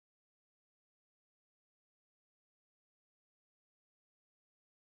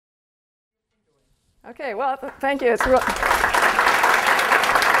Okay, well, thank you.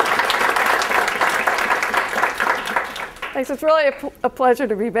 Thanks. It's really a pleasure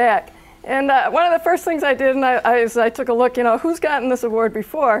to be back. And one of the first things I did is I took a look, who's gotten this award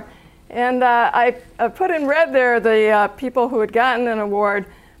before. And I put in red there the people who had gotten an award,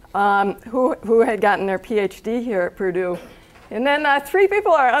 who had gotten their PhD here at Purdue. And then 3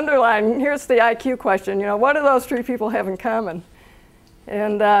 people are underlined. Here's the IQ question. What do those 3 people have in common?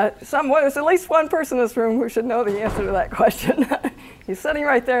 And there's at least one person in this room who should know the answer to that question. He's sitting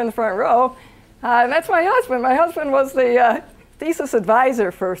right there in the front row. And that's my husband. My husband was the thesis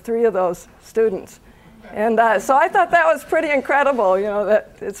advisor for 3 of those students. And so I thought that was pretty incredible,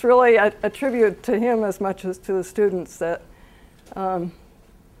 that it's really a tribute to him as much as to the students that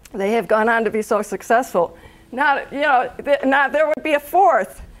they have gone on to be so successful. Now, there would be a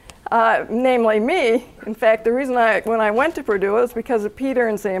 4th, namely me. In fact, the reason when I went to Purdue was because of Peter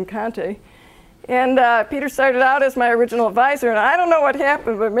and Sam Conte. And Peter started out as my original advisor, and I don't know what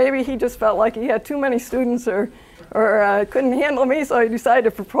happened, but maybe he just felt like he had too many students or couldn't handle me, so he decided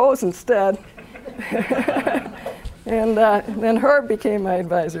to propose instead. And then Herb became my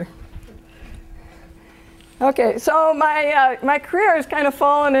advisor. Okay, so my career has kind of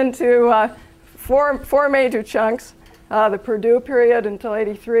fallen into four major chunks. The Purdue period until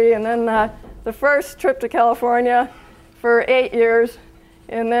 '83, and then the first trip to California for 8 years,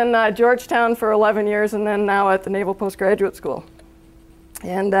 and then Georgetown for 11 years, and then now at the Naval Postgraduate School.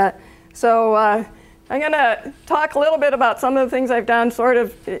 And so I'm going to talk a little bit about some of the things I've done sort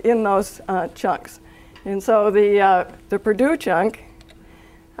of in those chunks. And so the Purdue chunk,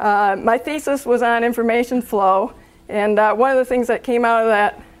 my thesis was on information flow, and one of the things that came out of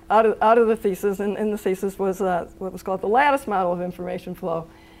that, out of the thesis, in the thesis was what was called the lattice model of information flow.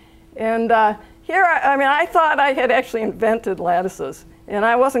 And here, I thought I had actually invented lattices. And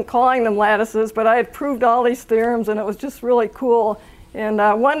I wasn't calling them lattices, but I had proved all these theorems, and it was just really cool. And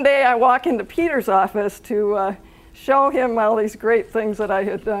one day I walk into Peter's office to show him all these great things that I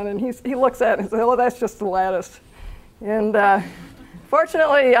had done, and he looks at it and says, "Oh, that's just a lattice." And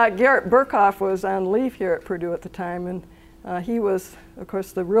fortunately, Garrett Burkhoff was on leave here at Purdue at the time, and he was, of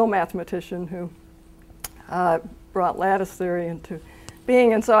course, the real mathematician who brought lattice theory into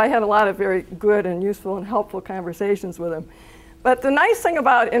being, and so I had a lot of very good and useful and helpful conversations with him. But the nice thing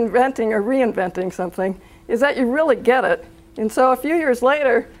about inventing or reinventing something is that you really get it. And so a few years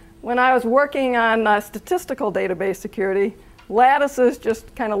later, when I was working on statistical database security, lattices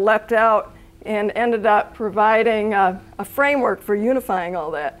just kind of leapt out and ended up providing a framework for unifying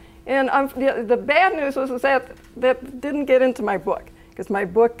all that. And the bad news was that didn't get into my book, because my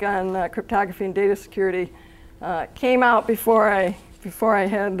book on cryptography and data security came out before I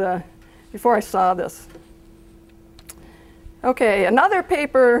saw this. Okay, another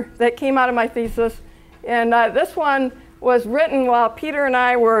paper that came out of my thesis, and this one was written while Peter and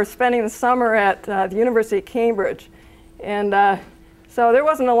I were spending the summer at the University of Cambridge. And so there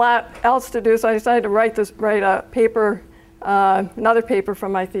wasn't a lot else to do, so I decided to write a paper, another paper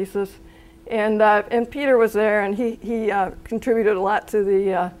from my thesis. And Peter was there, and he contributed a lot to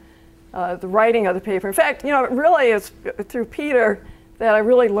the writing of the paper. In fact, it really is through Peter that I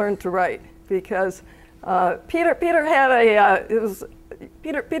really learned to write, because Peter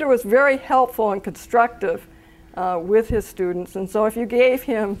was very helpful and constructive with his students, and so if you gave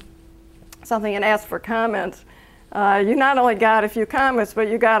him something and asked for comments, you not only got a few comments, but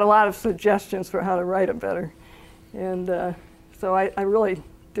you got a lot of suggestions for how to write it better. And so I really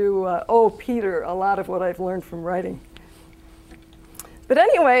do owe Peter a lot of what I've learned from writing. But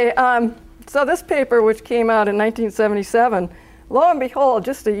anyway, so this paper, which came out in 1977, lo and behold,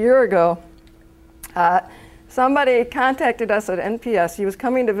 just a year ago, somebody contacted us at NPS. He was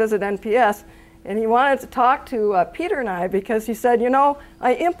coming to visit NPS, and he wanted to talk to Peter and I, because he said,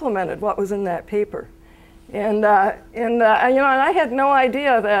 I implemented what was in that paper. And I had no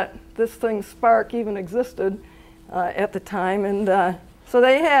idea that this thing, Spark, even existed at the time. And so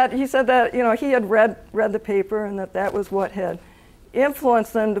he said that he had read the paper, and that was what had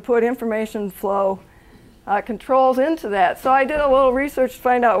influenced them to put information flow controls into that. So I did a little research to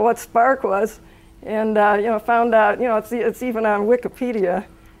find out what Spark was, and found out it's even on Wikipedia,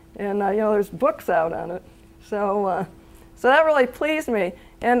 and there's books out on it. So that really pleased me.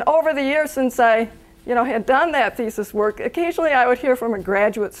 And over the years since I had done that thesis work, occasionally I would hear from a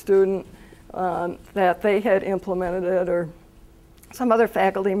graduate student that they had implemented it, or some other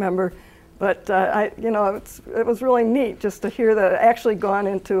faculty member. But it was really neat just to hear that it actually gone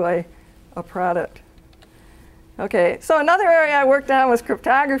into a product. Okay, so another area I worked on was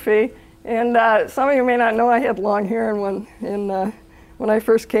cryptography. And some of you may not know I had long hair when I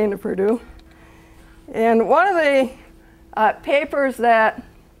first came to Purdue. And one of the papers that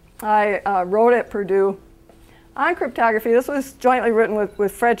I wrote at Purdue on cryptography, this was jointly written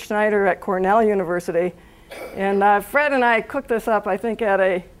with Fred Schneider at Cornell University. And Fred and I cooked this up, I think, at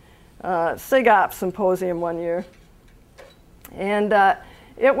a SIGOP symposium one year. And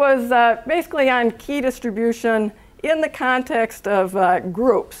it was basically on key distribution in the context of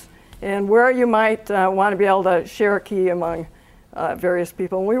groups and where you might want to be able to share a key among various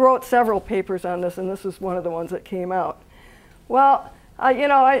people. And we wrote several papers on this, and this is one of the ones that came out. Well, you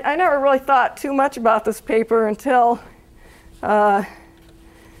know, I never really thought too much about this paper until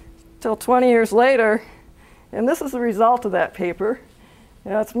 20 years later, and this is the result of that paper.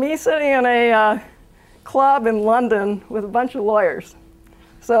 You know, it's me sitting in a club in London with a bunch of lawyers.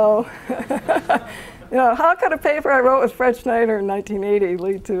 So, you know, how could a paper I wrote with Fred Schneider in 1980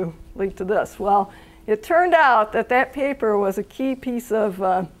 lead to this? Well, it turned out that that paper was a key piece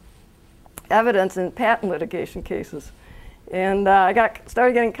of evidence in patent litigation cases. And I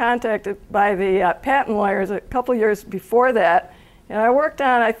started getting contacted by the patent lawyers a couple years before that. And I worked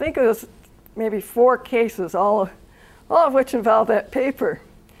on, I think it was maybe 4 cases, all of which involved that paper.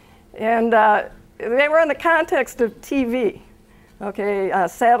 And they were in the context of TV, okay,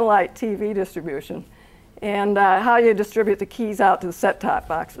 satellite TV distribution, and how you distribute the keys out to the set-top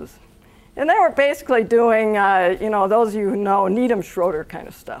boxes. And they were basically doing, you know, those of you who know, Needham-Schroeder kind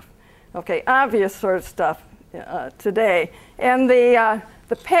of stuff. Okay, obvious sort of stuff today. And the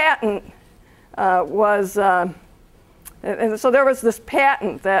patent was, and so there was this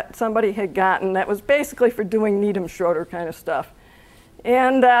patent that somebody had gotten that was basically for doing Needham-Schroeder kind of stuff.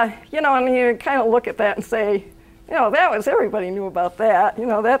 And, you know, and you kind of look at that and say, you know, everybody knew about that. You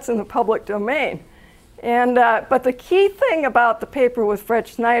know, that's in the public domain. And, but the key thing about the paper with Fred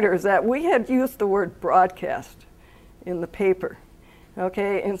Schneider is that we had used the word broadcast in the paper.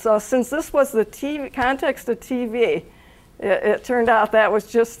 Okay, and so since this was the TV, context of TV, it turned out that was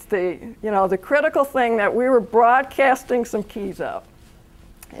just the, you know, the critical thing, that we were broadcasting some keys out.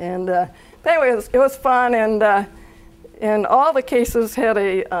 And anyway, it was fun, and all the cases had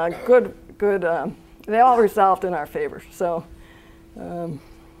a good, they all resolved in our favor. So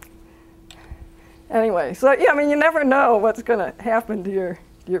anyway, so yeah, I mean, you never know what's going to happen to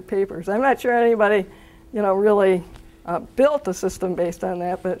your papers. I'm not sure anybody, you know, really built a system based on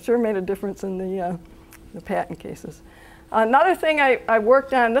that, but it sure made a difference in the patent cases. Another thing I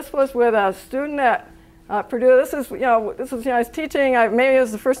worked on, this was with a student at Purdue. This is, you know, I was teaching, maybe it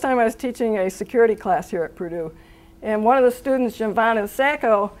was the first time I was teaching a security class here at Purdue. And one of the students, Giovanni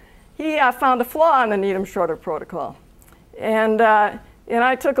Sacco, he found a flaw in the Needham-Schroeder protocol. And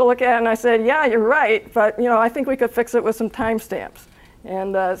I took a look at it and I said, yeah, you're right, but, you know, I think we could fix it with some timestamps.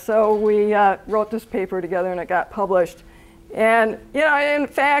 And so we wrote this paper together and it got published. And, you know, in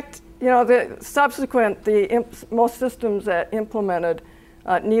fact, you know, most systems that implemented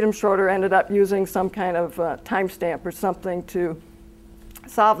Needham-Schroeder ended up using some kind of timestamp or something to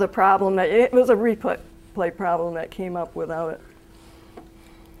solve the problem. It was a replay problem that came up without it.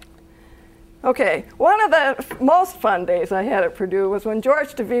 Okay, one of the most fun days I had at Purdue was when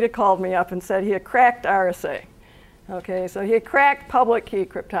George DeVita called me up and said he had cracked RSA. Okay, so he had cracked public key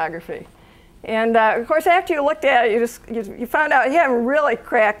cryptography. And of course, after you looked at it, you found out he hadn't really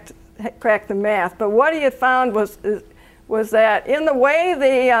cracked the math. But what he had found was that in the way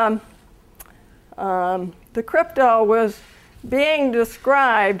the crypto was being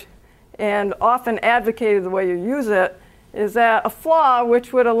described and often advocated the way you use it, is that a flaw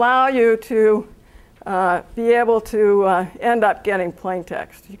which would allow you to be able to end up getting plain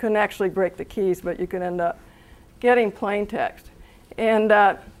text. You couldn't actually break the keys, but you could end up getting plain text. And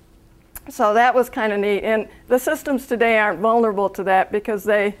so that was kind of neat. And the systems today aren't vulnerable to that because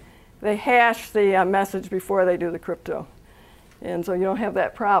they hash the message before they do the crypto. And so you don't have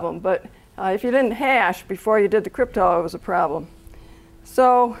that problem. But if you didn't hash before you did the crypto, it was a problem.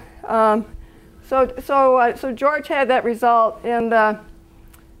 So so George had that result, and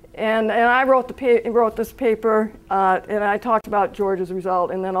I wrote this paper, and I talked about George's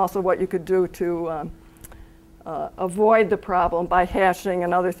result, and then also what you could do to avoid the problem by hashing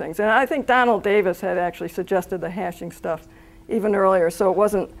and other things. And I think Donald Davis had actually suggested the hashing stuff even earlier, so it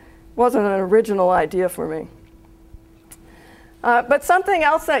wasn't an original idea for me. But something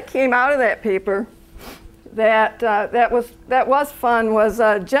else that came out of that paper that was fun was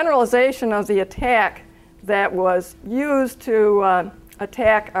a generalization of the attack that was used to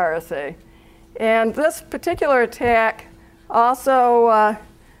attack RSA. And this particular attack also,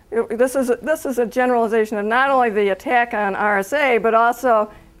 this is a generalization of not only the attack on RSA, but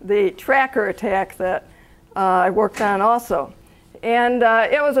also the tracker attack that I worked on also. And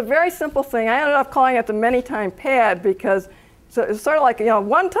it was a very simple thing. I ended up calling it the many-time pad because it's sort of like,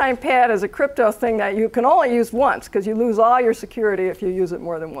 one-time pad is a crypto thing that you can only use once because you lose all your security if you use it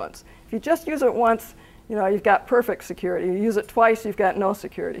more than once. If you just use it once, you've got perfect security. You use it twice, you've got no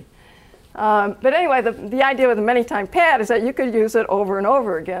security. But anyway, the idea with the many-time pad is that you could use it over and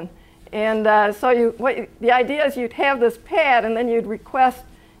over again. And so the idea is you'd have this pad, and then you'd request,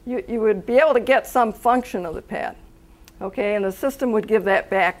 you would be able to get some function of the pad. Okay, and the system would give that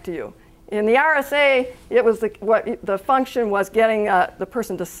back to you. In the RSA, it was the function was getting the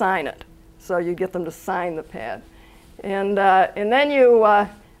person to sign it. So you get them to sign the pad. And then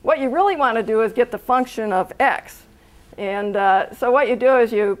what you really want to do is get the function of x. And so what you do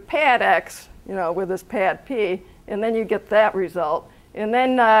is you pad x, with this pad p, and then you get that result. And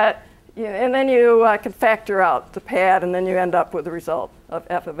then you can factor out the pad, and then you end up with the result of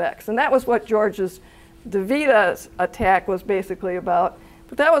f of x. And that was what George's DeVita's attack was basically about.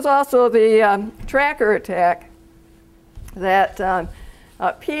 But that was also the tracker attack that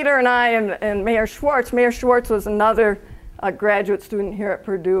Peter and I and Mayor Schwartz was another graduate student here at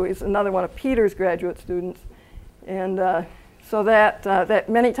Purdue. He's another one of Peter's graduate students. And so that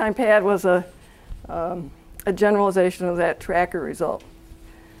many-time pad was a generalization of that tracker result.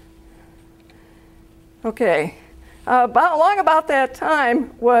 Okay, along about that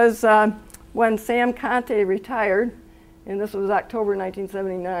time was when Sam Conte retired, and this was October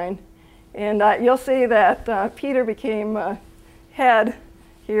 1979. And you'll see that Peter became head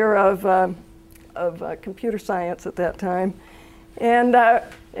here of computer science at that time. And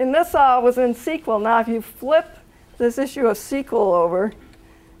this was in SQL. Now, if you flip this issue of SQL over,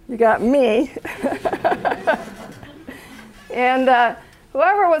 you got me. And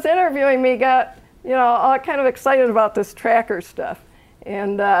whoever was interviewing me got, all kind of excited about this tracker stuff.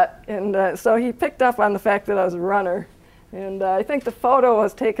 And so he picked up on the fact that I was a runner. And I think the photo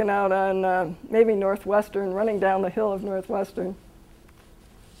was taken out on maybe Northwestern, running down the hill of Northwestern,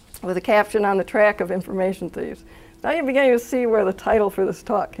 with a caption on the track of information thieves. Now you're beginning to see where the title for this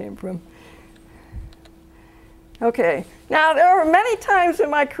talk came from. Okay, now there were many times in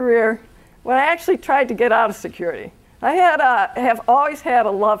my career when I actually tried to get out of security. I have always had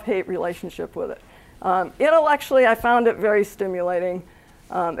a love-hate relationship with it. Intellectually, I found it very stimulating.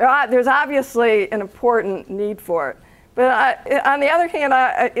 There's obviously an important need for it. But on the other hand,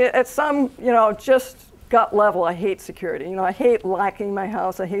 at some, just gut level, I hate security. I hate locking my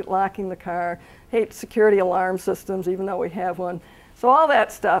house. I hate locking the car. I hate security alarm systems, even though we have one. So all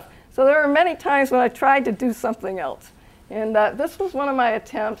that stuff. So there were many times when I tried to do something else. And this was one of my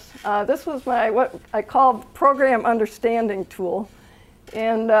attempts. This was what I called program understanding tool.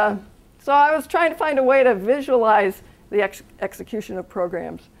 And so I was trying to find a way to visualize the execution of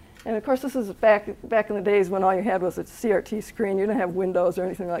programs. And of course, this is back in the days when all you had was a CRT screen. You didn't have Windows or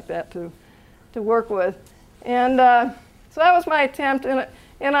anything like that to work with. And so that was my attempt. And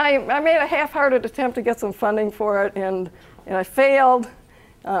I made a half-hearted attempt to get some funding for it. And I failed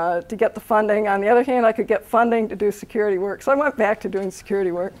to get the funding. On the other hand, I could get funding to do security work. So I went back to doing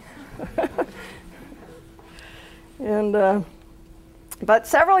security work. And but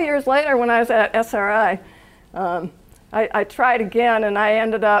several years later, when I was at SRI, I tried again, and I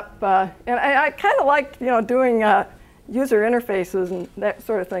ended up, and I kind of liked, doing user interfaces and that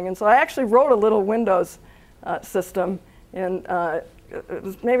sort of thing. And so I actually wrote a little Windows system, and it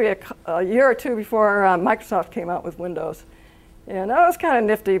was maybe a year or two before Microsoft came out with Windows. And that was kind of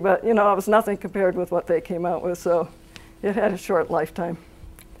nifty, but it was nothing compared with what they came out with, so it had a short lifetime.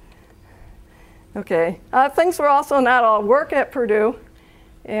 Okay, things were also not all work at Purdue.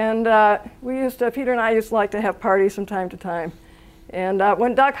 And Peter and I used to like to have parties from time to time. And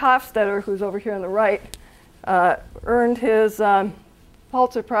when Doug Hofstetter, who's over here on the right, earned his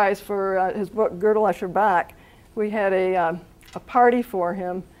Pulitzer Prize for his book, Gödel Escher Bach, we had a party for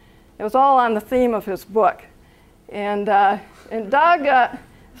him. It was all on the theme of his book. And Doug,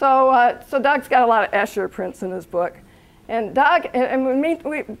 so Doug's got a lot of Escher prints in his book. And Doug,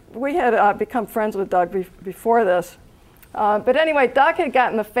 we had become friends with Doug before this. But anyway, Doug had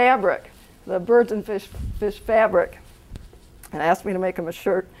gotten the fabric, the birds and fish fabric, and asked me to make him a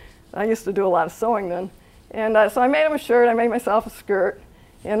shirt. I used to do a lot of sewing then. And so I made him a shirt, I made myself a skirt,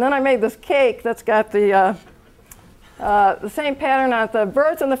 and then I made this cake that's got the same pattern on it. The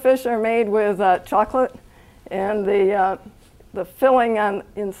birds and the fish are made with chocolate, and the filling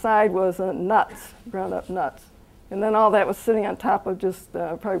inside was nuts, ground up nuts. And then all that was sitting on top of just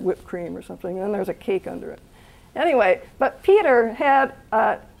probably whipped cream or something, and then there's a cake under it. Anyway, but Peter had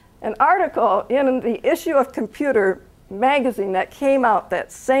an article in the issue of Computer magazine that came out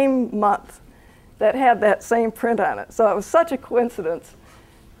that same month that had that same print on it. So it was such a coincidence.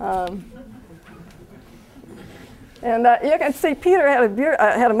 And you can see Peter had a beard,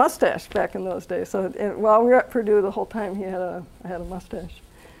 had a mustache back in those days. So while we were at Purdue, the whole time he had a mustache.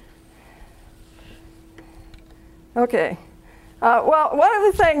 Okay. Well, one of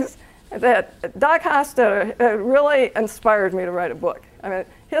the things that Doc Hofstadter really inspired me to write a book. I mean,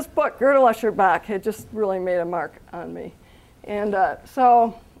 his book, Gödel Usher Bach, had just really made a mark on me. And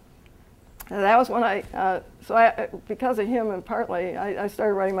so that was when because of him and partly, I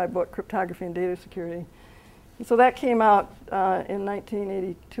started writing my book, Cryptography and Data Security. And so that came out in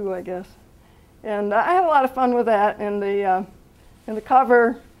 1982, I guess. And I had a lot of fun with that. And the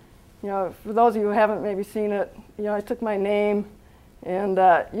cover, you know, for those of you who haven't maybe seen it, you know, I took my name and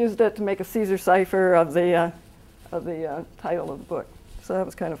used it to make a Caesar cipher of the title of the book. So that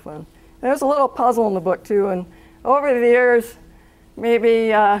was kind of fun. And there's a little puzzle in the book too. And over the years, maybe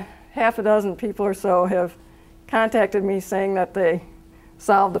half a dozen people or so have contacted me saying that they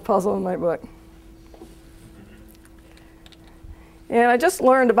solved the puzzle in my book. And I just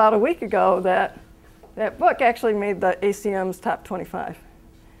learned about a week ago that that book actually made the ACM's top 25.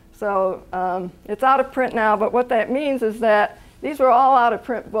 So it's out of print now, but what that means is that these were all out of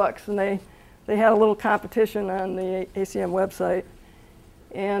print books, and they had a little competition on the ACM website.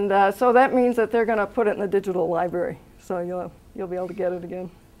 And so that means that they're going to put it in the digital library, so you'll be able to get it again.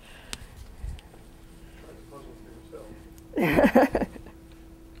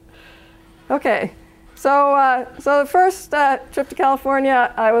 Okay, so the first trip to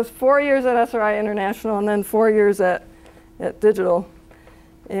California, I was 4 years at SRI International and then 4 years at Digital.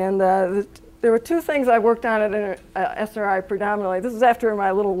 And there were two things I worked on at SRI predominantly. This is after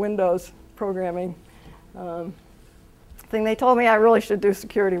my little Windows programming thing. They told me I really should do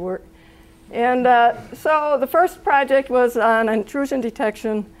security work. And so the first project was on intrusion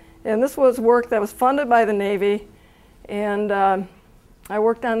detection. And this was work that was funded by the Navy. And I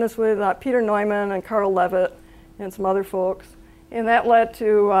worked on this with Peter Neumann and Carl Levitt and some other folks. And that led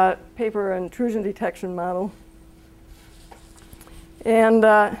to a paper intrusion detection model. And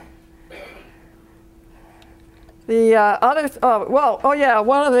one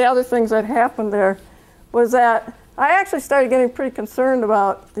of the other things that happened there was that I actually started getting pretty concerned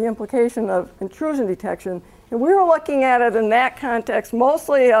about the implication of intrusion detection. And we were looking at it in that context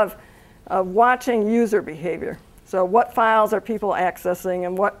mostly of watching user behavior. So what files are people accessing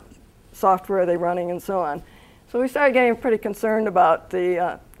and what software are they running and so on. So we started getting pretty concerned about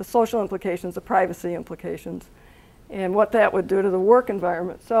the social implications, the privacy implications, and what that would do to the work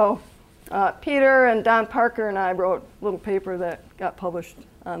environment. So Peter and Don Parker and I wrote a little paper that got published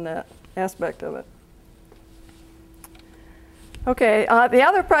on that aspect of it. Okay, the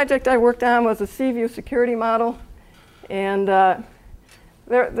other project I worked on was a C-view security model. And that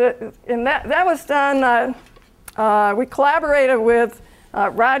was done, we collaborated with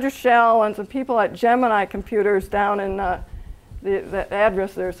Roger Shell and some people at Gemini Computers down in, the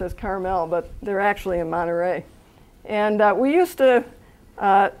address there says Carmel, but they're actually in Monterey. And we used to,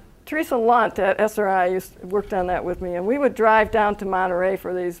 Teresa Lunt at SRI worked on that with me, and we would drive down to Monterey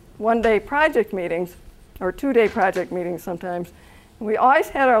for these one-day project meetings, or two-day project meetings sometimes. And we always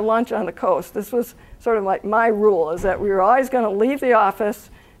had our lunch on the coast. This was sort of like my rule, is that we were always going to leave the office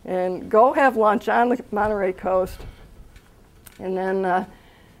and go have lunch on the Monterey coast. And then,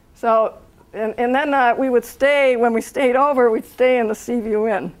 then we would stay, when we stayed over, we'd stay in the Seaview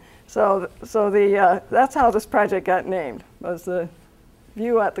Inn. So that's how this project got named, was the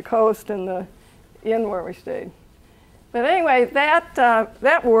view at the coast and the inn where we stayed. But anyway,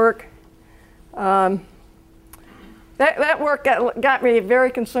 that work got me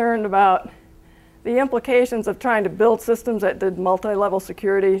very concerned about the implications of trying to build systems that did multi-level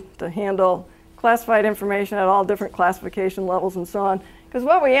security to handle classified information at all different classification levels and so on. Because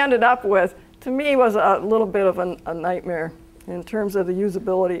what we ended up with, to me, was a little bit of a nightmare in terms of the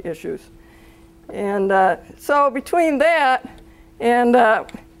usability issues. And so between that and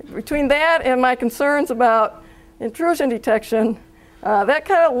my concerns about intrusion detection, that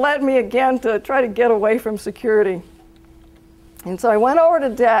kind of led me again to try to get away from security. And so I went over to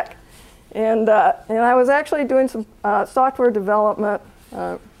DEC, and I was actually doing some software development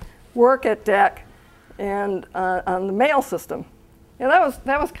work at DEC and on the mail system. And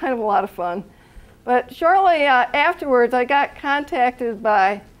that was kind of a lot of fun. But shortly afterwards, I got contacted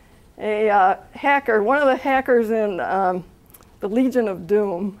by a hacker, one of the hackers in the Legion of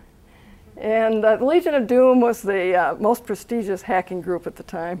Doom. And the Legion of Doom was the most prestigious hacking group at the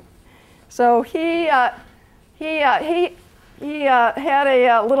time. So he had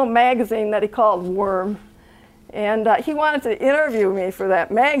a little magazine that he called Worm. And he wanted to interview me for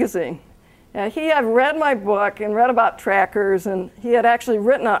that magazine. He had read my book and read about trackers, and he had actually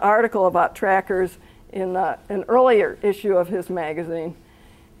written an article about trackers in an earlier issue of his magazine.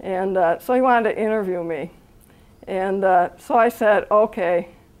 And so he wanted to interview me. And so I said, okay.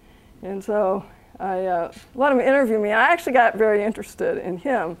 And so I let him interview me. And I actually got very interested in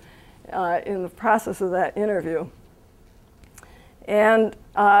him in the process of that interview. And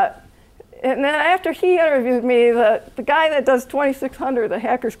then after he interviewed me, the guy that does 2600, the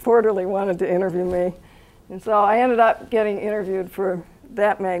Hackers Quarterly, wanted to interview me. And so I ended up getting interviewed for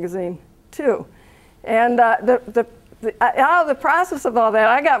that magazine, too. And out of the process of all that,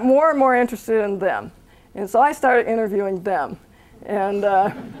 I got more and more interested in them. And so I started interviewing them. And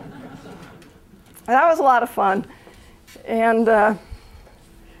that was a lot of fun. And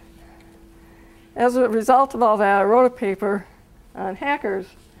as a result of all that, I wrote a paper on hackers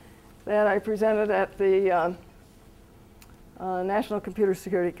that I presented at the National Computer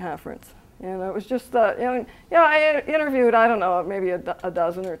Security Conference. And it was just, I interviewed, I don't know, maybe a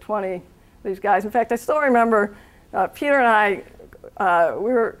dozen or 20 of these guys. In fact, I still remember Peter and I,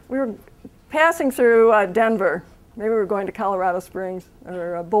 we were passing through Denver. Maybe we were going to Colorado Springs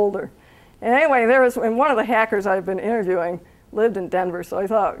or Boulder. And anyway, and one of the hackers I've been interviewing lived in Denver, so I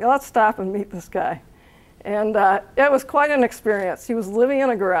thought, let's stop and meet this guy. And it was quite an experience. He was living in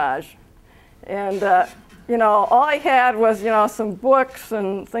a garage. And all I had was, some books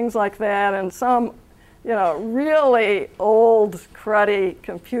and things like that, and some, really old, cruddy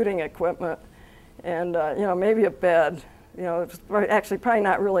computing equipment, and, maybe a bed. It was actually probably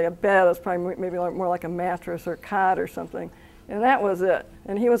not really a bed. It was probably maybe more like a mattress or cot or something. And that was it.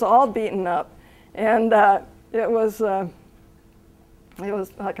 And he was all beaten up. And it was,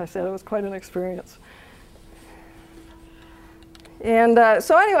 like I said, it was quite an experience. And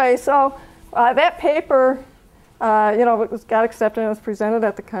so anyway, that paper, got accepted and was presented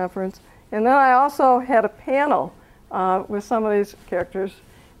at the conference. And then I also had a panel with some of these characters.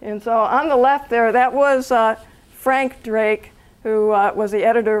 And so on the left there, that was Frank Drake, who was the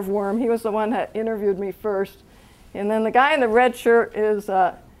editor of Worm. He was the one that interviewed me first. And then the guy in the red shirt is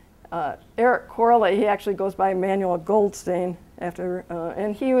Eric Corley. He actually goes by Emmanuel Goldstein after,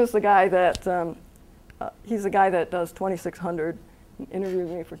 and he was the guy that, he's the guy that does 2600, interviewed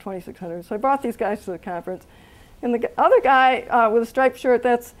me for 2600. So I brought these guys to the conference. And the other guy with a striped shirt,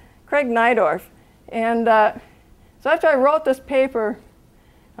 that's Craig Nydorf. And so after I wrote this paper,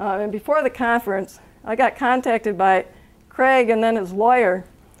 and before the conference, I got contacted by Craig and then his lawyer,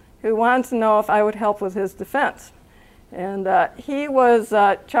 who wanted to know if I would help with his defense. And he was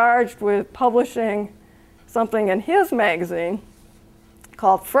charged with publishing something in his magazine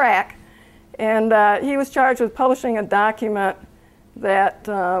called Frack. And he was charged with publishing a document that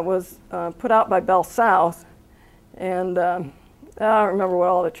was put out by Bell South. And I don't remember what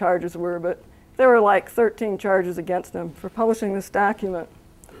all the charges were, but there were like 13 charges against him for publishing this document.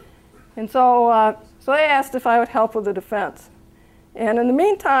 And so they asked if I would help with the defense. And in the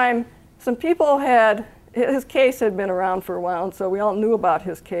meantime, some people his case had been around for a while, and so we all knew about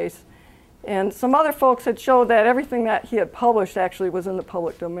his case. And some other folks had showed that everything that he had published actually was in the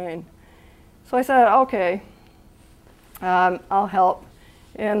public domain. So I said, okay, I'll help.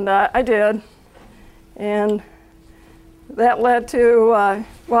 And I did. And that led to,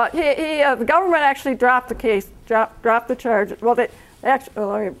 the government actually dropped the case, dropped the charge. Well, they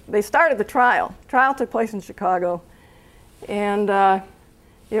started the trial. The trial took place in Chicago. And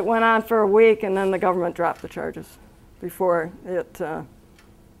it went on for a week, and then the government dropped the charges before I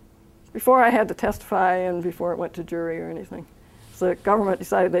had to testify and before it went to jury or anything. So the government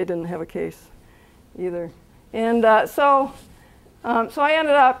decided they didn't have a case either. And so I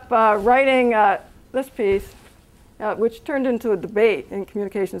ended up writing this piece, which turned into a debate in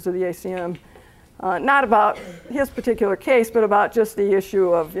Communications of the ACM, not about his particular case, but about just the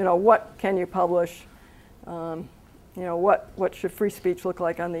issue of, what can you publish? What should free speech look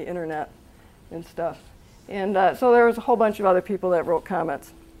like on the internet and stuff. And so there was a whole bunch of other people that wrote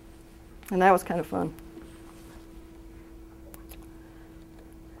comments. And that was kind of fun.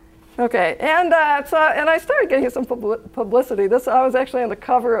 Okay, and I started getting some publicity. I was actually on the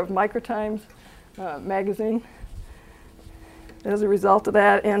cover of Microtimes magazine as a result of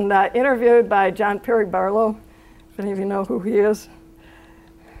that, and interviewed by John Perry Barlow, if any of you know who he is.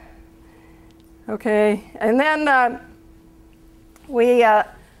 Okay, and then we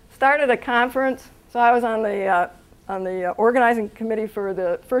started a conference. So I was on the organizing committee for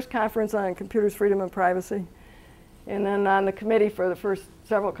the first conference on computers, freedom, and privacy, and then on the committee for the first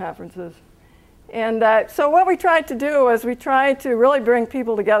several conferences. And so what we tried to do was we tried to really bring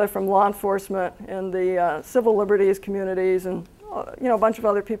people together from law enforcement and the civil liberties communities and you know, a bunch of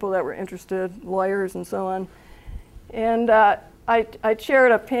other people that were interested, lawyers and so on. And I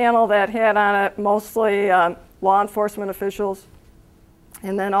chaired a panel that had on it mostly law enforcement officials,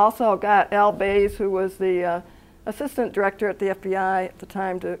 and then also got Al Bays, who was the assistant director at the FBI at the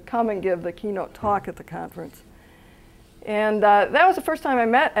time, to come and give the keynote talk at the conference. And that was the first time I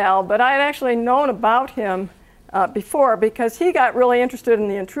met Al, but I had actually known about him before, because he got really interested in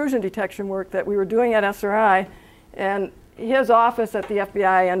the intrusion detection work that we were doing at SRI, and his office at the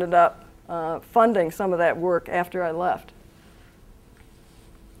FBI ended up funding some of that work after I left.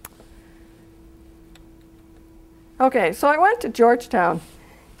 Okay, so I went to Georgetown,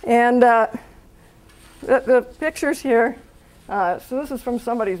 and the pictures here, so this is from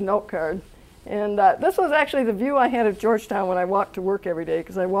somebody's note card, and this was actually the view I had of Georgetown when I walked to work every day,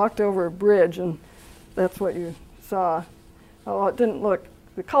 because I walked over a bridge, and that's what you saw. Oh, it didn't look,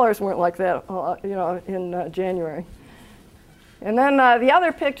 the colors weren't like that, you know, in January. And then the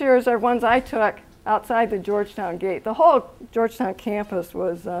other pictures are ones I took outside the Georgetown gate. The whole Georgetown campus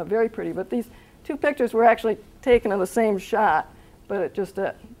was very pretty, but these two pictures were actually taken of the same shot, but just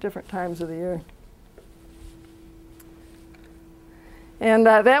at different times of the year. And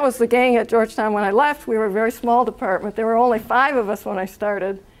that was the gang at Georgetown when I left. We were a very small department. There were only 5 of us when I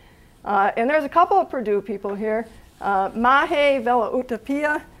started. And there's a couple of Purdue people here. Mahe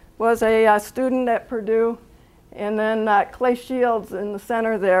Velautapia was a student at Purdue. And then Clay Shields in the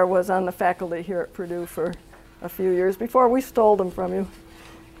center there was on the faculty here at Purdue for a few years before we stole them from you.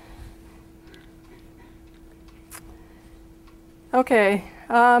 Okay.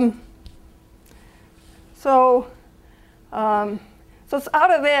 So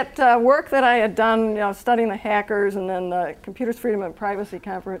out of that work that I had done, you know, studying the hackers and then the Computers, Freedom, and Privacy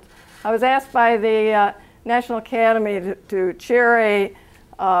Conference, I was asked by the National Academy to chair a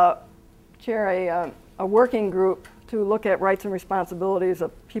working group to look at rights and responsibilities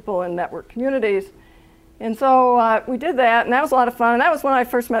of people in network communities. And so we did that, and that was a lot of fun. And that was when I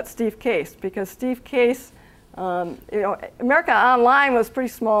first met Steve Case, because Steve Case, you know, America Online was pretty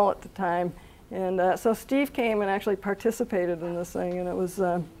small at the time. And so Steve came and actually participated in this thing, and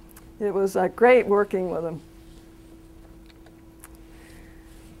it was great working with him.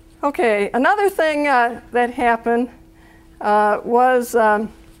 Okay, another thing that happened was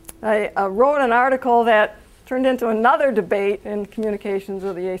I wrote an article that turned into another debate in communications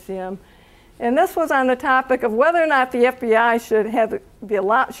of the ACM, and this was on the topic of whether or not the FBI should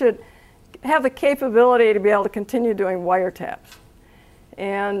have the capability to be able to continue doing wiretaps.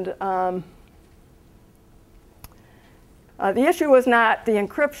 And the issue was not the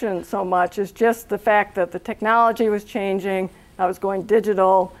encryption so much as just the fact that the technology was changing, I was going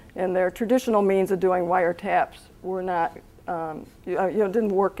digital, and their traditional means of doing wiretaps were not, didn't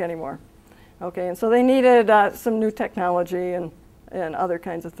work anymore. Okay, and so they needed some new technology and other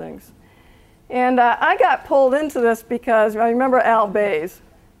kinds of things. And I got pulled into this because I remember Al Bays.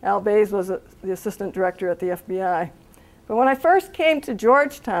 Al Bays was the assistant director at the FBI. But when I first came to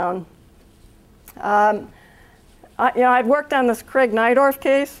Georgetown, I'd worked on this Craig Nydorf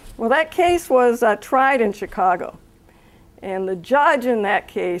case. Well, that case was tried in Chicago. And the judge in that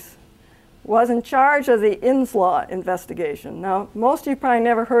case was in charge of the Inslaw investigation. Now, most of you probably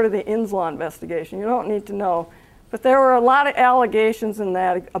never heard of the Inslaw investigation. You don't need to know. But there were a lot of allegations in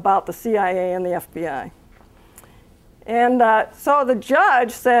that about the CIA and the FBI. And so the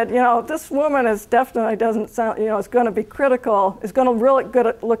judge said, you know, this woman is definitely doesn't sound, you know, is going to be critical, is going to really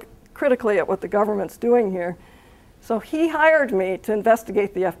look critically at what the government's doing here. So he hired me to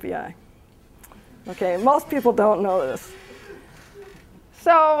investigate the FBI. Okay, most people don't know this.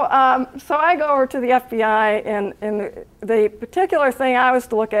 So, so I go over to the FBI, and the particular thing I was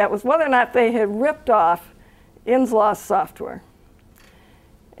to look at was whether or not they had ripped off Inslaw's software.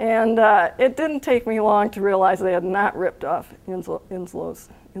 And it didn't take me long to realize they had not ripped off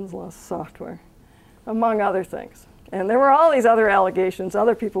Inslaw's software, among other things. And there were all these other allegations.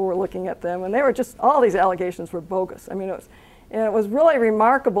 Other people were looking at them, and they were just, all these allegations were bogus. I mean, it was really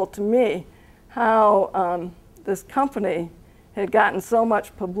remarkable to me how this company had gotten so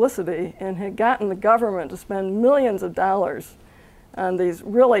much publicity and had gotten the government to spend millions of dollars on these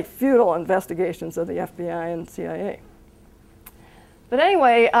really futile investigations of the FBI and CIA. But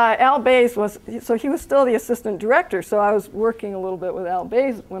anyway, Al Bays was, so he was still the assistant director, so I was working a little bit with Al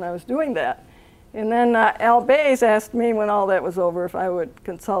Bays when I was doing that. And then Al Bays asked me when all that was over if I would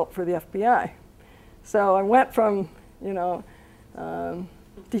consult for the FBI. So I went from, you know,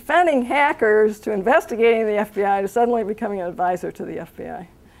 defending hackers to investigating the FBI to suddenly becoming an advisor to the FBI.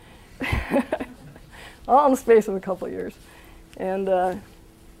 All in the space of a couple of years. And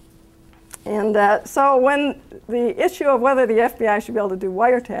And so when the issue of whether the FBI should be able to do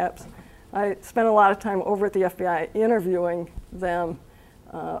wiretaps, I spent a lot of time over at the FBI interviewing them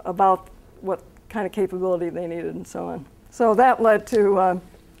about what kind of capability they needed and so on. So that led to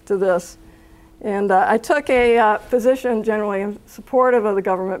this. And I took a position generally supportive of the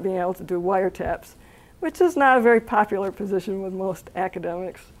government being able to do wiretaps, which is not a very popular position with most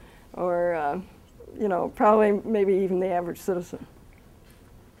academics or probably maybe even the average citizen.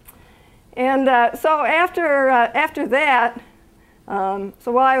 And so after that,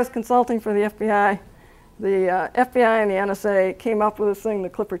 so while I was consulting for the FBI and the NSA came up with this thing, the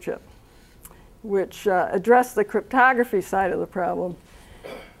Clipper chip, which addressed the cryptography side of the problem.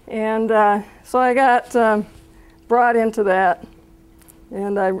 And so I got brought into that,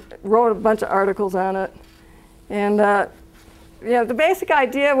 and I wrote a bunch of articles on it. And the basic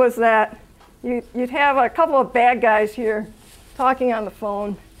idea was that you'd have a couple of bad guys here talking on the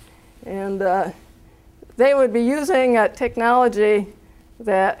phone, and they would be using technology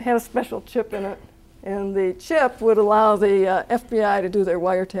that had a special chip in it, and the chip would allow the FBI to do their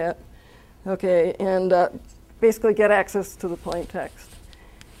wiretap, okay, and basically get access to the plain text.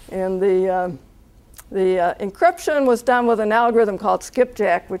 And the encryption was done with an algorithm called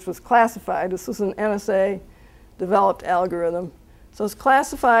skipjack, which was classified. This was an NSA-developed algorithm. So it's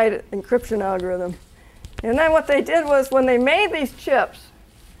classified encryption algorithm. And then what they did was when they made these chips,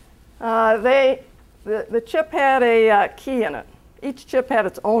 the chip had a key in it. Each chip had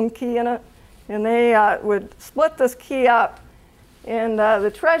its own key in it. And they would split this key up. And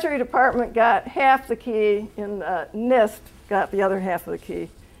the Treasury Department got half the key, and NIST got the other half of the key.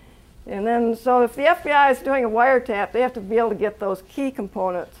 And then, so if the FBI is doing a wiretap, they have to be able to get those key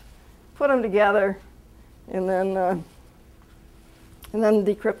components, put them together, and then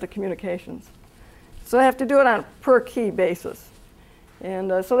decrypt the communications. So they have to do it on a per key basis.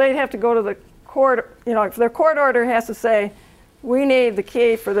 And so they'd have to go to the court, if their court order has to say, we need the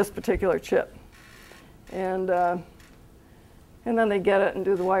key for this particular chip. And then they get it and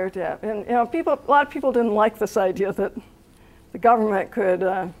do the wiretap. And a lot of people didn't like this idea that the government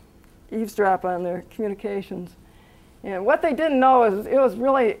could eavesdrop on their communications. And what they didn't know is it was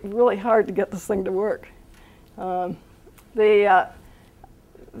really, really hard to get this thing to work. It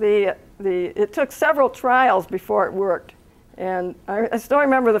took several trials before it worked. And I still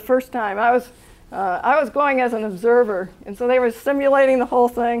remember the first time. I was going as an observer, and so they were simulating the whole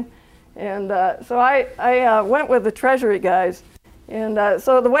thing. And so I went with the Treasury guys. And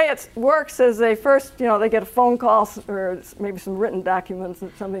so the way it works is they first, they get a phone call or maybe some written documents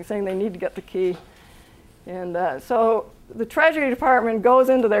or something saying they need to get the key. And so the Treasury Department goes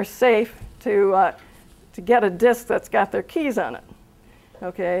into their safe to get a disk that's got their keys on it.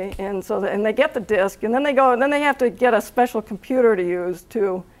 Okay, and so and they get the disk, and then they go, and then they have to get a special computer to use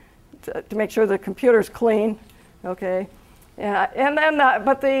to make sure the computer's clean. Okay, and then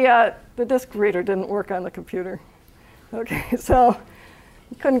but the disk reader didn't work on the computer. Okay, so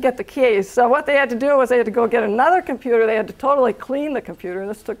you couldn't get the keys. So what they had to do was they had to go get another computer. They had to totally clean the computer, and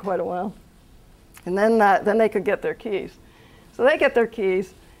this took quite a while. And then they could get their keys. So they get their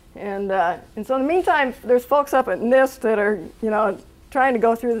keys, and so in the meantime, there's folks up at NIST that are trying to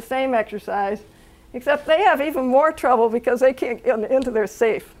go through the same exercise, except they have even more trouble because they can't get into their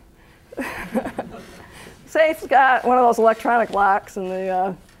safe. Safe's got one of those electronic locks, and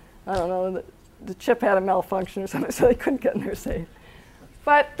the chip had a malfunction or something, so they couldn't get in their safe.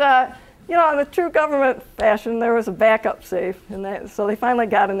 But in the true government fashion, there was a backup safe, and so they finally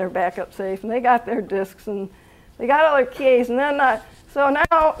got in their backup safe, and they got their disks, and they got all their keys, and then so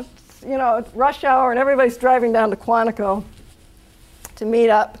now it's rush hour, and everybody's driving down to Quantico to meet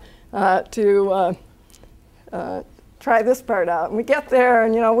up to try this part out. And we get there,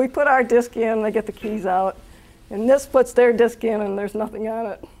 and we put our disk in, they get the keys out, and this puts their disk in, and there's nothing on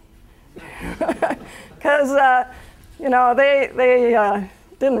it. Because they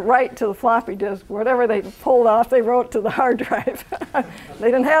didn't write to the floppy disk. Whatever they pulled off, they wrote to the hard drive.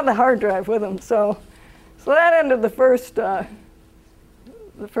 They didn't have the hard drive with them, so that ended the first time.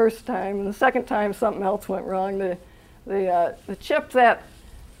 And the second time, something else went wrong. The chip that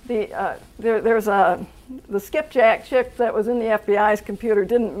there's the skipjack chip that was in the FBI's computer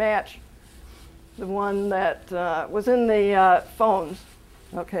didn't match the one that was in the phones.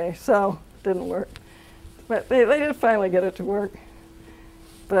 Okay, so it didn't work. But they did finally get it to work.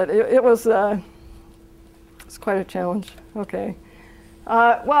 But it was quite a challenge. Okay.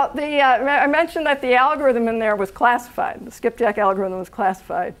 I mentioned that the algorithm in there was classified. The skipjack algorithm was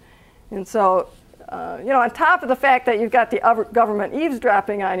classified. And so, on top of the fact that you've got the government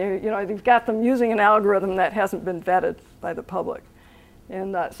eavesdropping on you, you've got them using an algorithm that hasn't been vetted by the public.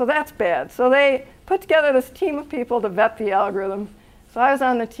 And so that's bad. So they put together this team of people to vet the algorithm. So I was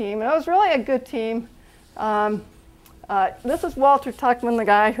on the team, and it was really a good team. This is Walter Tuchman, the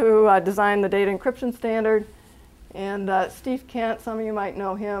guy who designed the data encryption standard, and Steve Kent, some of you might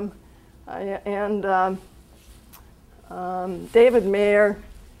know him, and David Mayer,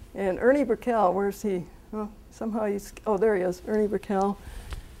 and Ernie Burkell. Where's he? Oh, somehow he's, oh, there he is, Ernie Burkell,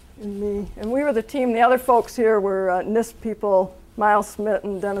 and me. And we were the team. The other folks here were NIST people, Miles Smith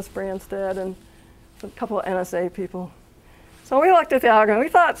and Dennis Branstad, and a couple of NSA people. So we looked at the algorithm. We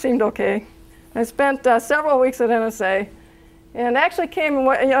thought it seemed okay. I spent several weeks at NSA, and actually came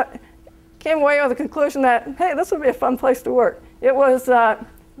away with the conclusion that, hey, this would be a fun place to work. It was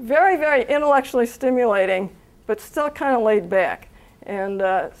very, very intellectually stimulating, but still kind of laid back. And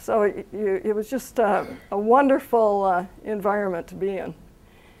so it was just a wonderful environment to be in.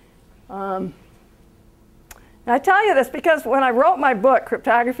 And I tell you this because when I wrote my book,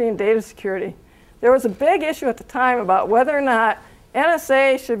 Cryptography and Data Security, there was a big issue at the time about whether or not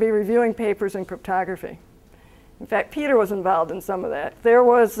NSA should be reviewing papers in cryptography. In fact, Peter was involved in some of that. There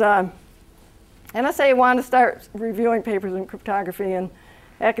was, NSA wanted to start reviewing papers in cryptography, and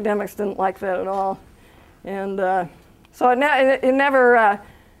academics didn't like that at all. And so it never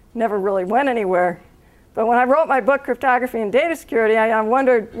really went anywhere. But when I wrote my book, Cryptography and Data Security, I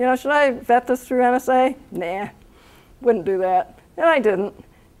wondered, should I vet this through NSA? Nah, wouldn't do that. And I didn't.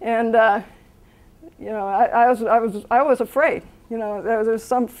 And I was afraid. There was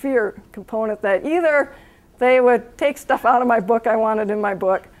some fear component that either they would take stuff out of my book I wanted in my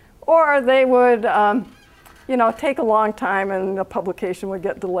book, or they would, take a long time and the publication would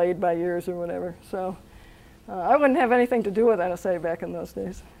get delayed by years or whatever. So I wouldn't have anything to do with NSA back in those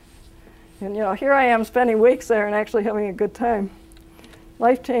days. And here I am spending weeks there and actually having a good time.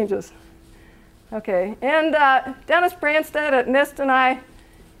 Life changes. Okay, and Dennis Branstad at NIST and I,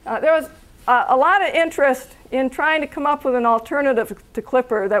 there was a lot of interest in trying to come up with an alternative to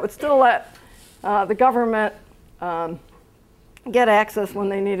Clipper that would still let the government get access when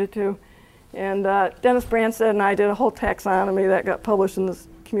they needed to. And Dennis Branstad and I did a whole taxonomy that got published in the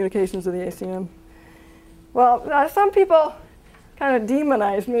Communications of the ACM. Well, some people kind of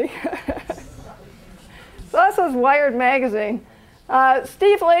demonized me. So this was Wired magazine.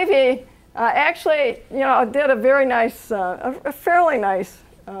 Steve Levy actually, did a very nice, a fairly nice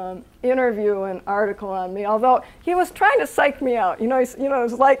interview and article on me. Although he was trying to psych me out. It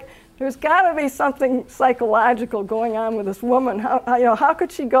was like there's got to be something psychological going on with this woman. How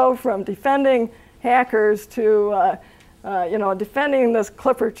could she go from defending hackers to, defending this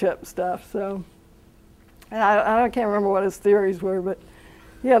Clipper chip stuff? So I can't remember what his theories were, but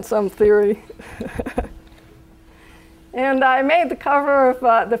he had some theory. And I made the cover of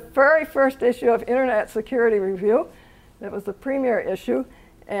the very first issue of Internet Security Review. That was the premier issue.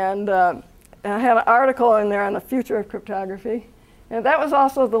 And I had an article in there on the future of cryptography. And that was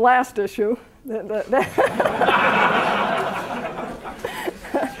also the last issue.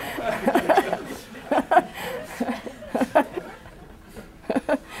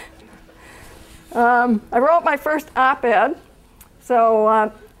 I wrote my first op-ed.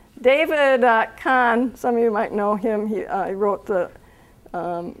 So David Kahn, some of you might know him, he wrote the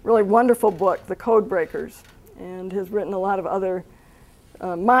really wonderful book, The Code Breakers, and has written a lot of other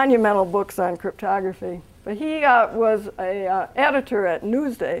monumental books on cryptography. But he was an editor at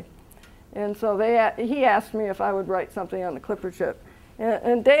Newsday, and so he asked me if I would write something on the Clipper chip.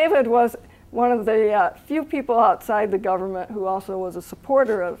 And David was one of the few people outside the government who also was a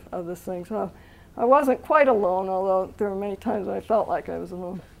supporter of this thing. So I wasn't quite alone, although there were many times when I felt like I was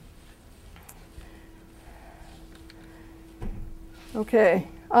alone. Okay,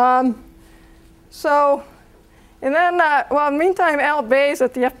 and then, in the meantime, Al Bays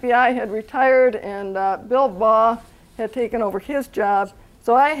at the FBI had retired, and Bill Baugh had taken over his job.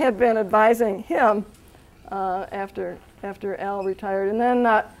 So I had been advising him after Al retired. And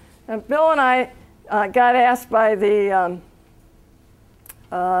then and Bill and I got asked by the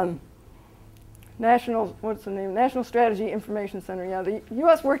National Strategy Information Center, the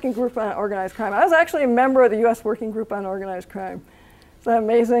U.S. Working Group on Organized Crime. I was actually a member of the U.S. Working Group on Organized Crime. It's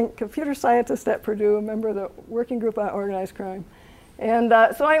amazing. Computer scientist at Purdue, a member of the Working Group on Organized Crime. And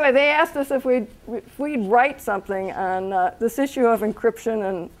so anyway, they asked us if we'd write something on this issue of encryption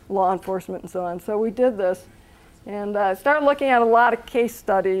and law enforcement and so on. So we did this and started looking at a lot of case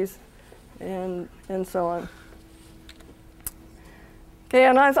studies and so on. Okay,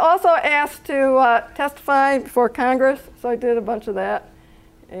 and I was also asked to testify before Congress, so I did a bunch of that.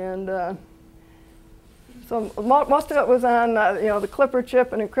 And so most of it was on the Clipper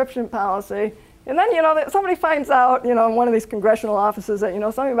chip and encryption policy. And then, that somebody finds out, in one of these congressional offices that you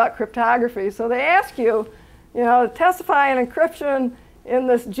know something about cryptography. So they ask you, to testify an encryption in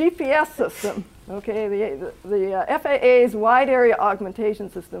this GPS system, okay, the FAA's Wide Area Augmentation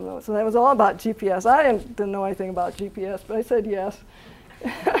System. So that was all about GPS. I didn't know anything about GPS, but I said yes.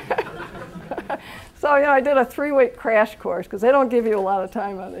 So, I did a 3-week crash course, because they don't give you a lot of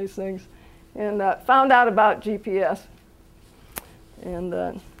time on these things, and found out about GPS, and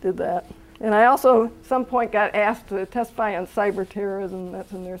did that. And I also, at some point, got asked to testify on cyber terrorism.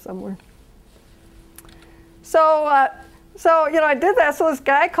 That's in there somewhere. So, I did that. So this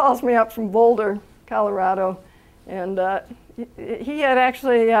guy calls me up from Boulder, Colorado, and he had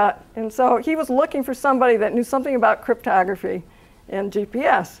actually, and so he was looking for somebody that knew something about cryptography and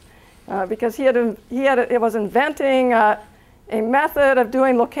GPS, because it was inventing a method of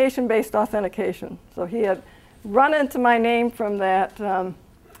doing location-based authentication. So he had run into my name from that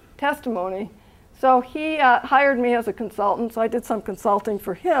testimony. So he hired me as a consultant. So I did some consulting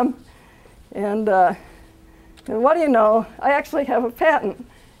for him, and what do you know? I actually have a patent,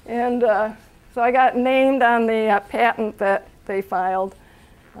 and so I got named on the patent that they filed.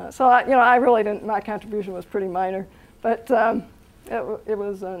 So I really didn't. My contribution was pretty minor, but it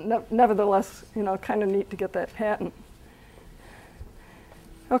was nevertheless, kind of neat to get that patent.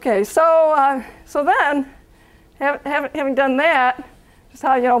 Okay, so then, having done that, just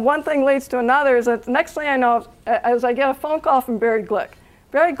how one thing leads to another. Is that the next thing I know, as I get a phone call from Barry Glick.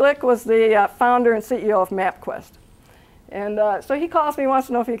 Barry Glick was the founder and CEO of MapQuest, and so he calls me, wants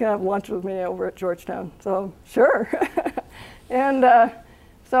to know if he can have lunch with me over at Georgetown. So sure, and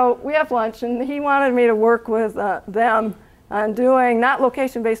so we have lunch, and he wanted me to work with them on doing not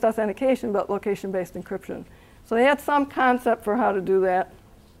location-based authentication, but location-based encryption. So they had some concept for how to do that.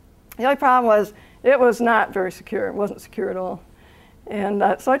 The only problem was it was not very secure. It wasn't secure at all. And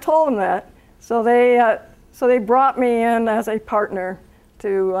so I told them that. So they brought me in as a partner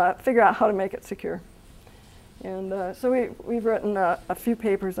to figure out how to make it secure. And so we've written a few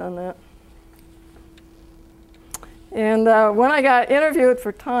papers on that. And when I got interviewed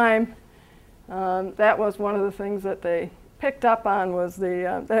for Time, that was one of the things that they picked up on was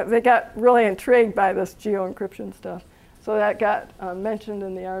they got really intrigued by this geo-encryption stuff. So that got mentioned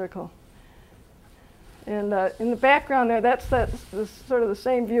in the article. And in the background there, that's sort of the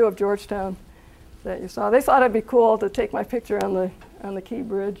same view of Georgetown that you saw. They thought it'd be cool to take my picture on the Key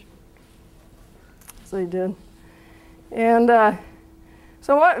Bridge. So they did. And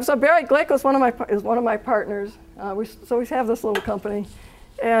so Barry Glick was one of my partners. So we have this little company.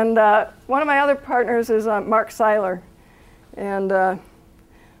 And one of my other partners is Mark Seiler. And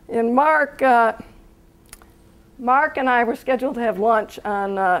Mark and I were scheduled to have lunch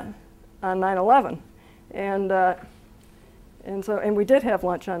on 9/11. And we did have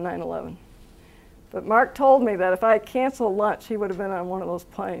lunch on 9/11. But Mark told me that if I canceled lunch, he would have been on one of those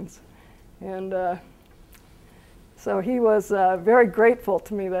planes. And so he was very grateful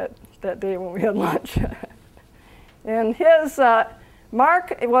to me that day when we had lunch. And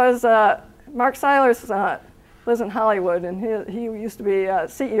Mark Seiler lives in Hollywood, and he used to be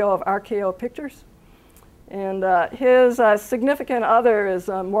CEO of RKO Pictures. And his significant other is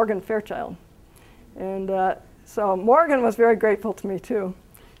Morgan Fairchild. And so Morgan was very grateful to me too,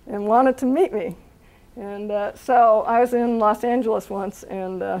 and wanted to meet me. And so I was in Los Angeles once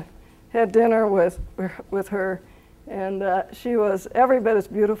and had dinner with her, and she was every bit as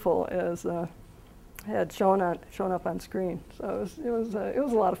beautiful as had shown up on screen. So it was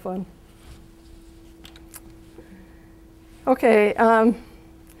a lot of fun. Okay,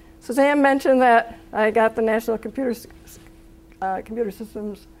 Suzanne mentioned that I got the National Computer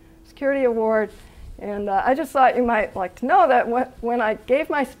Systems Security Award. And I just thought you might like to know that when I gave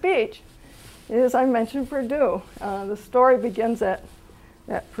my speech, I mentioned Purdue. The story begins at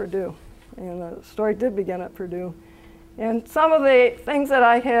Purdue, and the story did begin at Purdue. And some of the things that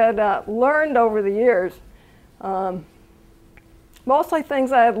I had learned over the years, mostly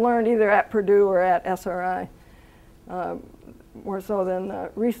things I had learned either at Purdue or at SRI, more so than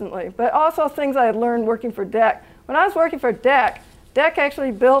recently, but also things I had learned working for DEC. When I was working for DEC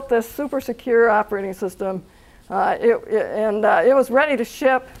actually built this super secure operating system. It was ready to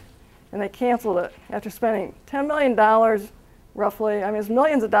ship, and they canceled it after spending $10 million, roughly. I mean, it was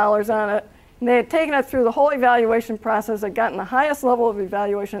millions of dollars on it. And they had taken it through the whole evaluation process. They'd gotten the highest level of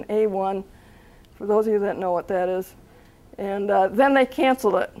evaluation, A1, for those of you that know what that is. And then they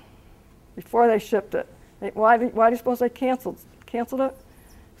canceled it before they shipped it. Why do you suppose they canceled it?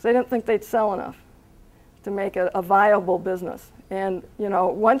 Because they didn't think they'd sell enough to make it a viable business. And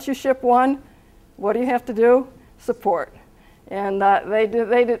once you ship one, what do you have to do? Support. And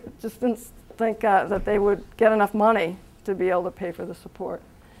they think that they would get enough money to be able to pay for the support.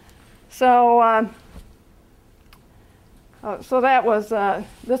 So, so that was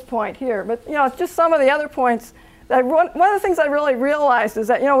this point here. But just some of the other points. One of the things I really realized is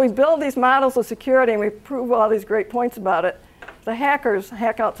that we build these models of security and we prove all these great points about it. The hackers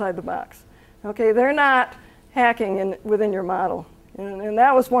hack outside the box. Okay, they're not hacking within your model. And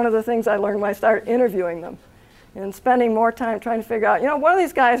that was one of the things I learned when I started interviewing them and spending more time trying to figure out, what do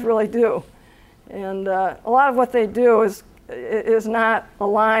these guys really do? And a lot of what they do is not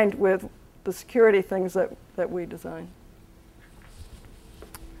aligned with the security things that we design.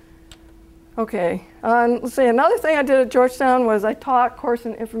 Okay, let's see, another thing I did at Georgetown was I taught a course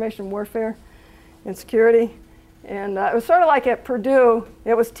in information warfare and security. And it was sort of like at Purdue.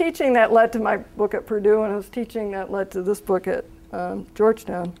 It was teaching that led to my book at Purdue, and it was teaching that led to this book at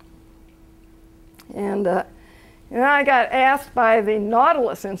Georgetown. And I got asked by the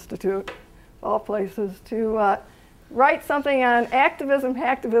Nautilus Institute, of all places, to write something on activism,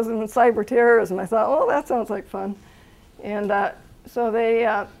 hacktivism, and cyber terrorism. I thought, well, that sounds like fun. And so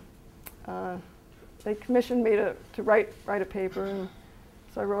they commissioned me to write a paper, and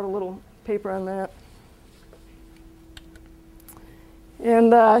so I wrote a little paper on that.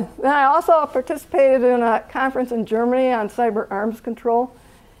 And then I also participated in a conference in Germany on cyber arms control.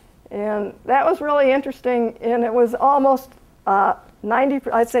 And that was really interesting, and it was almost I'd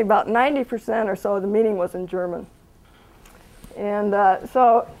say about 90% or so of the meeting was in German. And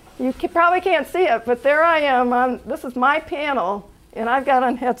so you probably can't see it, but there I am. This is my panel, and I've got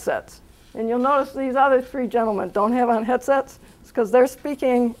on headsets. And you'll notice these other three gentlemen don't have on headsets. It's because they're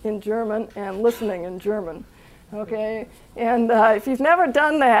speaking in German and listening in German. Okay, and if you've never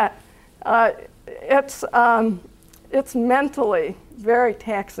done that, it's mentally very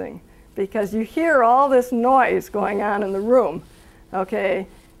taxing because you hear all this noise going on in the room, okay,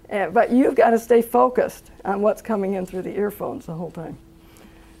 but you've got to stay focused on what's coming in through the earphones the whole time.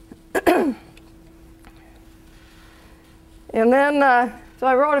 And then, so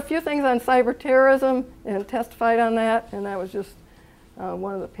I wrote a few things on cyber terrorism and testified on that, and that was just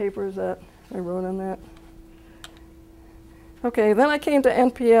one of the papers that I wrote on that. Okay, then I came to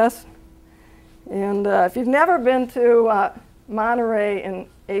NPS, and if you've never been to Monterey in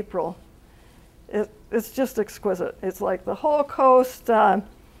April, it's just exquisite. It's like the whole coast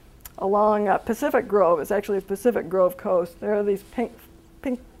along Pacific Grove. It's actually the Pacific Grove coast. There are these pink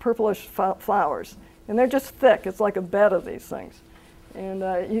purplish flowers, and they're just thick. It's like a bed of these things, and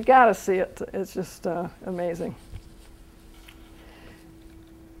you got to see it. It's just amazing.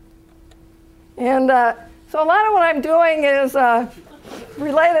 And so a lot of what I'm doing is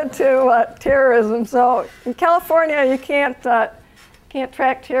related to terrorism. So in California, you can't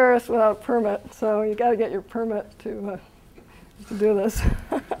track terrorists without a permit. So you got to get your permit to do this.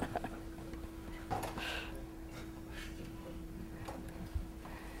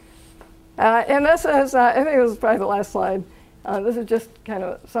 And this is, I think it was probably the last slide. This is just kind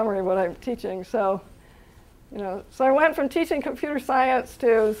of a summary of what I'm teaching. So, so I went from teaching computer science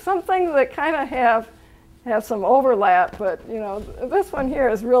to some things that kind of have some overlap, but this one here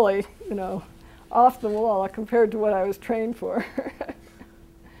is really off the wall compared to what I was trained for.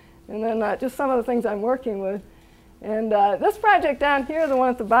 And then just some of the things I'm working with. And this project down here, the one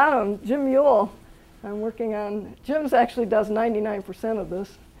at the bottom, Jim Mule, I'm working on. Jim's actually does 99% of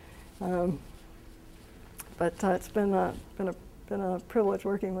this, but it's been a privilege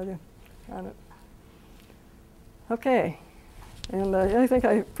working with you on it. Okay. And I think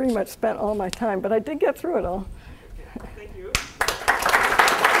I pretty much spent all my time, but I did get through it all. Thank you.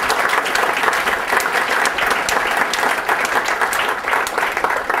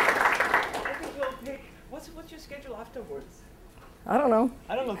 I think we'll pick. What's your schedule afterwards? I don't know.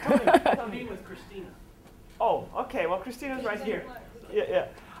 I don't know. Tell me. With Christina. Oh, okay. Well, Christina's right here. Yeah.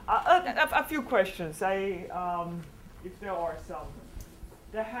 A few questions. If there are some,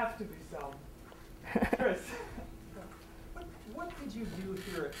 there have to be some. Chris. What did you do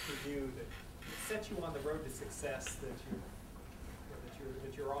here at Purdue that set you on the road to success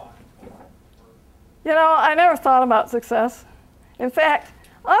that you're on? I never thought about success. In fact,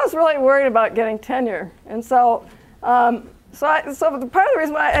 I was really worried about getting tenure, and so the part of the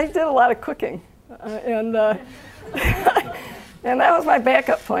reason why I did a lot of cooking, and that was my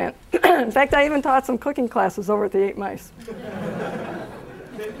backup plan. In fact, I even taught some cooking classes over at the 8 Mice.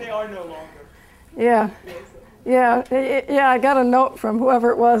 They are no longer. Yeah, I got a note from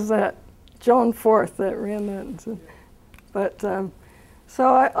whoever it was, that Joan Forth that ran that. But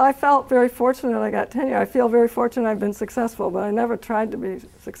so I felt very fortunate I got tenure. I feel very fortunate I've been successful, but I never tried to be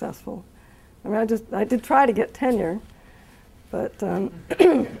successful. I mean, I did try to get tenure, but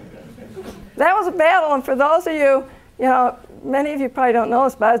that was a battle. And for those of you, you know, many of you probably don't know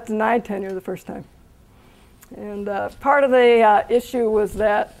this, but I was denied tenure the first time. And part of the issue was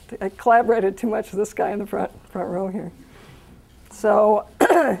that I collaborated too much with this guy in the front row here. So,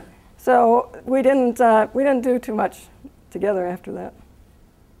 so we didn't do too much together after that.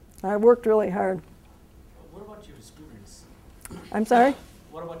 I worked really hard. What about your students? I'm sorry?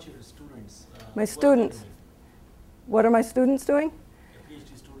 What about your students? My students. What are my students doing? Your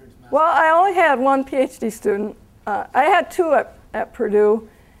PhD students? Well, I only had one PhD student. I had two at Purdue,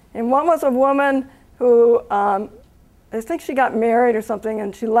 and one was a woman who, I think she got married or something,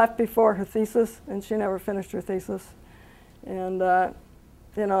 and she left before her thesis, and she never finished her thesis. And,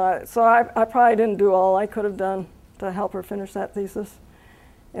 you know, so I probably didn't do all I could have done to help her finish that thesis.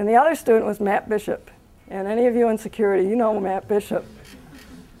 And the other student was Matt Bishop. And any of you in security, you know Matt Bishop.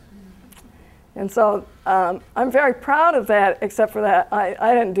 And so I'm very proud of that, except for that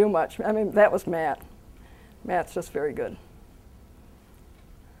I didn't do much. I mean, that was Matt. Matt's just very good.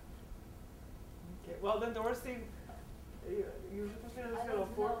 Okay, well then, Dorothy, you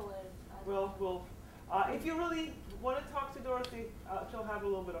well, if you really want to talk to Dorothy, she'll have a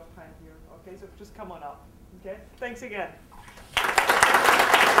little bit of time here. Okay, so just come on up. Okay, thanks again.